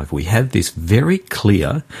 5, we have this very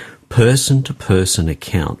clear person-to-person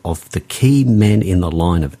account of the key men in the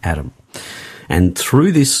line of Adam. And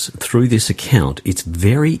through this account, it's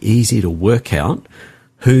very easy to work out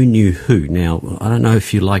who knew who. Now, I don't know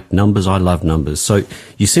if you like numbers. I love numbers. So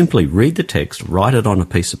you simply read the text, write it on a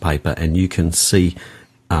piece of paper, and you can see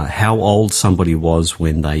how old somebody was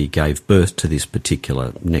when they gave birth to this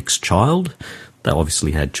particular next child. They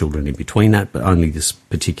obviously had children in between that, but only this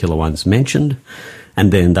particular one's mentioned.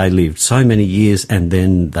 And then they lived so many years, and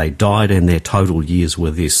then they died, and their total years were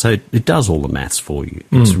this. So it does all the maths for you.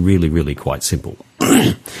 It's really, really quite simple.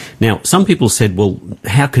 Now, some people said, well,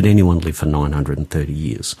 how could anyone live for 930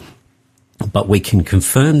 years? But we can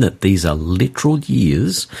confirm that these are literal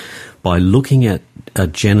years by looking at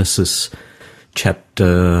Genesis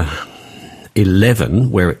chapter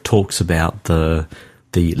 11, where it talks about the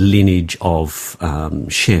lineage of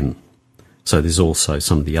Shem. So there's also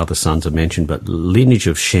some of the other sons are mentioned, but lineage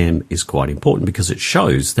of Shem is quite important, because it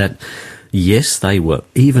shows that, yes, they were,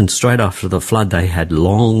 even straight after the flood, they had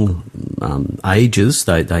long ages.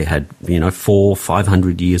 They had,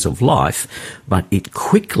 400-500 years of life, but it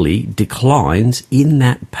quickly declines in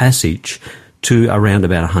that passage to around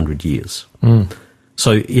about 100 years.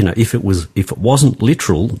 So, if it wasn't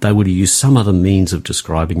literal, they would have used some other means of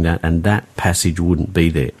describing that, and that passage wouldn't be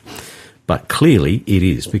there. But clearly it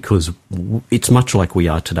is, because it's much like we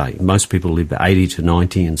are today. Most people live 80 to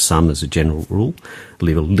 90, and some, as a general rule,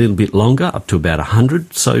 live a little bit longer, up to about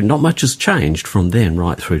 100. So not much has changed from then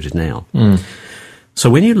right through to now. So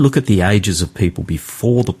when you look at the ages of people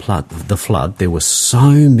before the flood, there were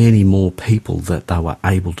so many more people that they were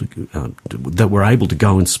able to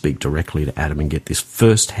go and speak directly to Adam and get this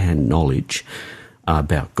first-hand knowledge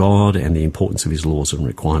about God and the importance of his laws and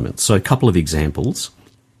requirements. So a couple of examples,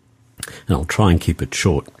 and I'll try and keep it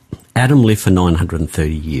short. Adam lived for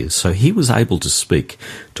 930 years, so he was able to speak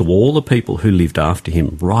to all the people who lived after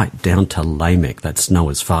him, right down to Lamech, that's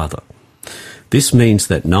Noah's father. This means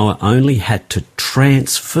that Noah only had to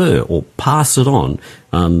transfer or pass it on,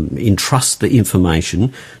 entrust the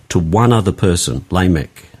information to one other person,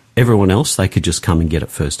 Lamech. Everyone else, they could just come and get it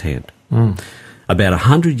firsthand. About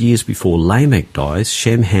 100 years before Lamech dies,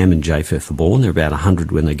 Shem, Ham and Japheth are born. They're about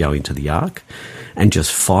 100 when they go into the ark. And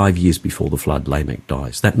just 5 years before the flood, Lamech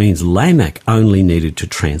dies. That means Lamech only needed to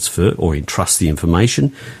transfer or entrust the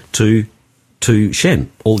information to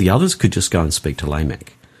Shem. All the others could just go and speak to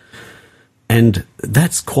Lamech. And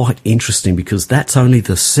that's quite interesting because that's only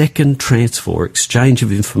the second transfer or exchange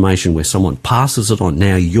of information where someone passes it on.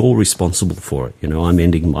 Now you're responsible for it. I'm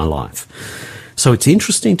ending my life. So it's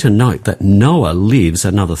interesting to note that Noah lives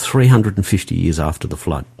another 350 years after the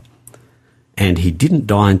flood. And he didn't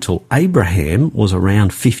die until Abraham was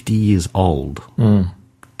around 50 years old.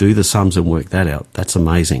 Do the sums and work that out. That's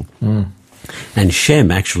amazing. And Shem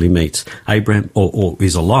actually meets Abraham, or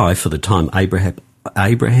is alive for the time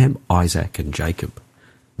Abraham, Isaac and Jacob.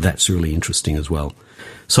 That's really interesting as well.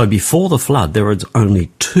 So before the flood, there are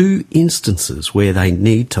only 2 instances where they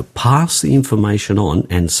need to pass the information on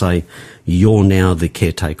and say, you're now the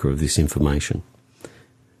caretaker of this information.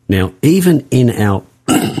 Now, even in our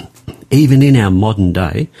modern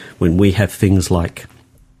day, when we have things like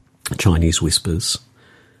Chinese whispers,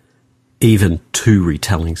 even 2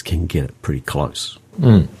 retellings can get it pretty close.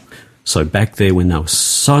 So back there when they were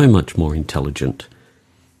so much more intelligent,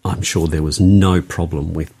 I'm sure there was no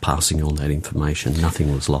problem with passing on that information.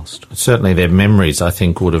 Nothing was lost. Certainly their memories, I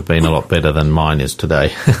think, would have been a lot better than mine is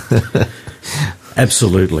today.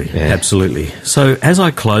 Absolutely, absolutely. So as I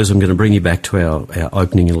close, I'm going to bring you back to our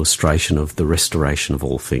opening illustration of the restoration of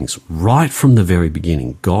all things. Right from the very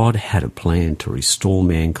beginning, God had a plan to restore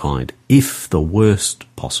mankind if the worst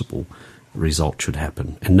possible result should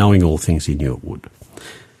happen. And knowing all things, he knew it would.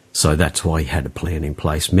 So that's why he had a plan in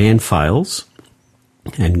place. Man fails,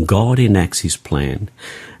 and God enacts his plan,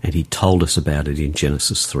 and he told us about it in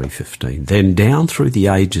Genesis 3:15. Then down through the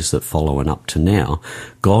ages that follow and up to now,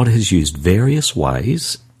 God has used various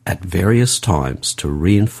ways at various times to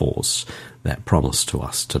reinforce that promise to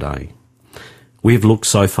us today. We've looked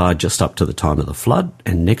so far just up to the time of the flood,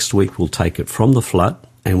 and next week we'll take it from the flood,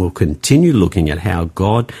 and we'll continue looking at how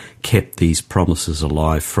God kept these promises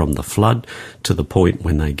alive from the flood to the point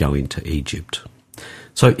when they go into Egypt.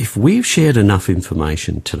 So if we've shared enough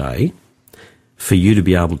information today for you to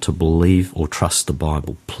be able to believe or trust the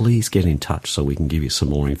Bible, please get in touch so we can give you some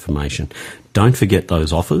more information. Don't forget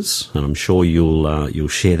those offers, and I'm sure you'll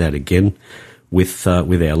share that again with our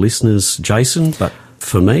listeners, Jason. But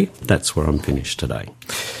for me, that's where I'm finished today.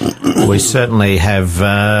 We certainly have,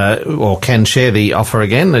 or can share the offer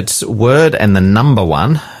again. It's word and the number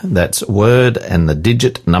 1. That's word and the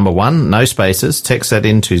digit number 1, no spaces. Text that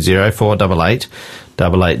into 0488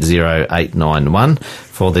 880891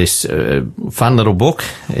 for this fun little book.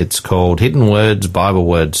 It's called Hidden Words, Bible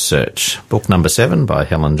Word Search, book number 7 by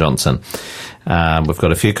Helen Johnson. We've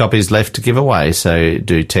got a few copies left to give away, so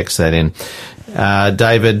do text that in.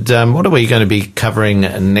 David, what are we going to be covering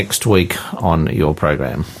next week on your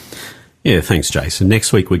program? Yeah, thanks, Jason.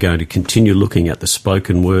 Next week we're going to continue looking at the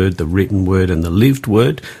spoken word, the written word and the lived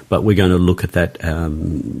word, but we're going to look at that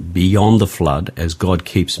beyond the flood as God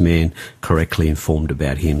keeps man correctly informed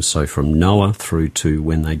about him. So from Noah through to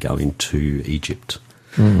when they go into Egypt.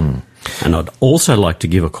 And I'd also like to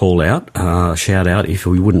give a call out, shout out, if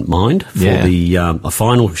we wouldn't mind, for a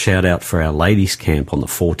final shout out for our ladies' camp on the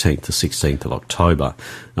 14th to 16th of October.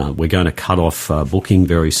 We're going to cut off booking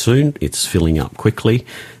very soon. It's filling up quickly.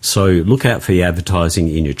 So look out for your advertising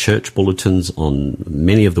in your church bulletins on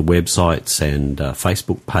many of the websites and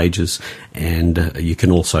Facebook pages. And you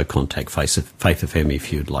can also contact Faith FM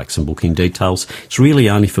if you'd like some booking details. It's really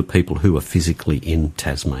only for people who are physically in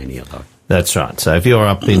Tasmania, though. That's right. So if you're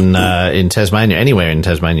up in Tasmania, anywhere in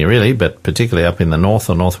Tasmania really, but particularly up in the north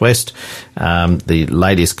or northwest, the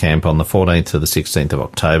ladies' camp on the 14th to the 16th of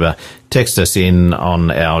October, text us in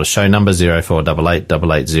on our show number 0488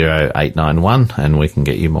 880 891 and we can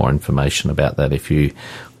get you more information about that if you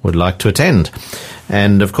would like to attend.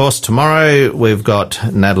 And of course, tomorrow we've got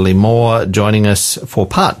Natalie Moore joining us for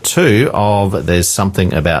part 2 of There's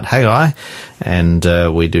Something About Haggai, and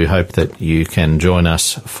we do hope that you can join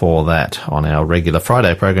us for that on our regular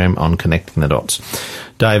Friday program on Connecting the Dots.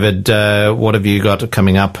 David, what have you got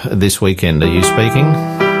coming up this weekend? Are you speaking?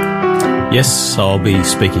 Yes, I'll be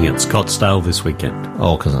speaking at Scottsdale this weekend.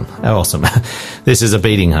 Awesome. This is A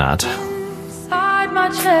Beating Heart. Inside my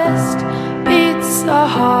chest beats a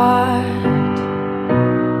heart.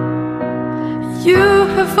 You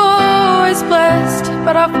have always blessed,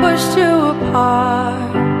 but I've pushed you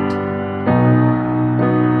apart.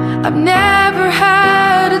 I've never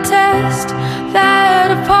had a test that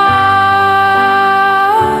have passed.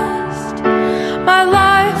 My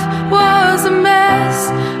life was a mess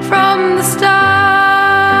from the start,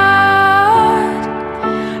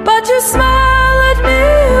 but you smile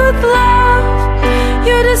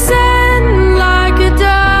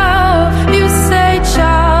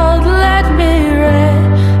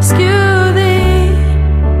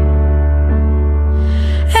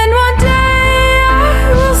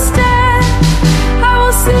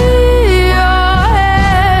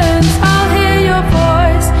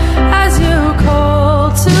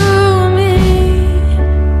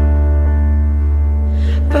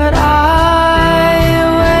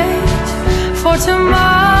for tomorrow,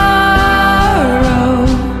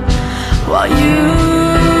 while you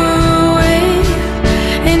weep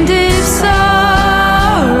in deep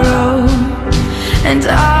sorrow, and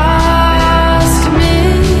ask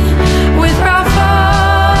me with proud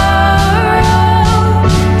sorrow,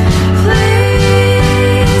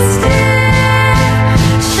 please dear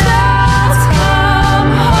child,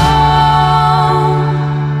 come home.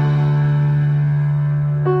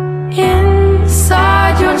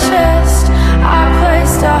 Inside your chest I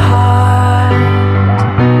placed a heart,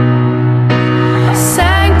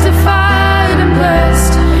 sanctified and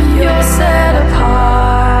blessed, you're set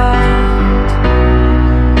apart.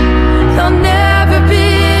 There'll never be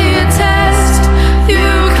a test you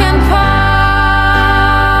can pass.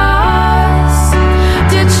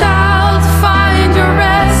 Dear child, find your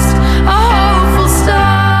rest, a hopeful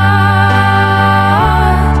start.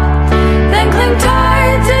 Then cling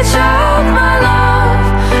tight, dear child, my love,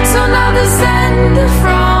 so now descend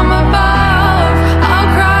from above. I'll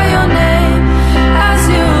cry your name as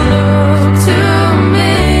you look to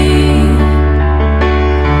me.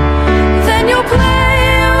 Then you'll play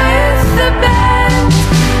with the band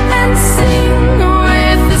and sing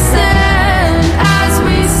with the sand as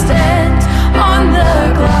we stand on the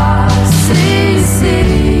glassy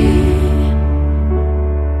sea.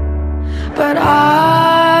 But I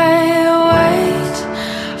wait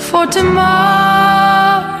for tomorrow,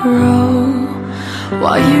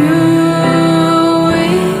 while you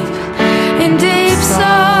weep in deep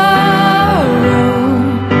sorrow,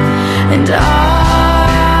 and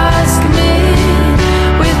ask me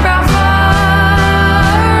with proud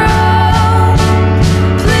sorrow,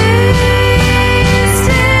 please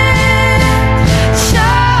dear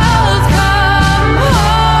child, come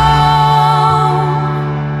home.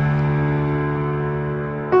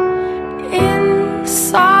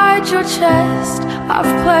 Inside your chest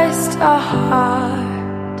I've placed a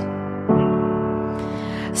heart,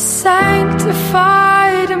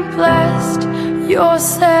 sanctified and blessed, you're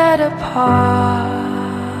set apart.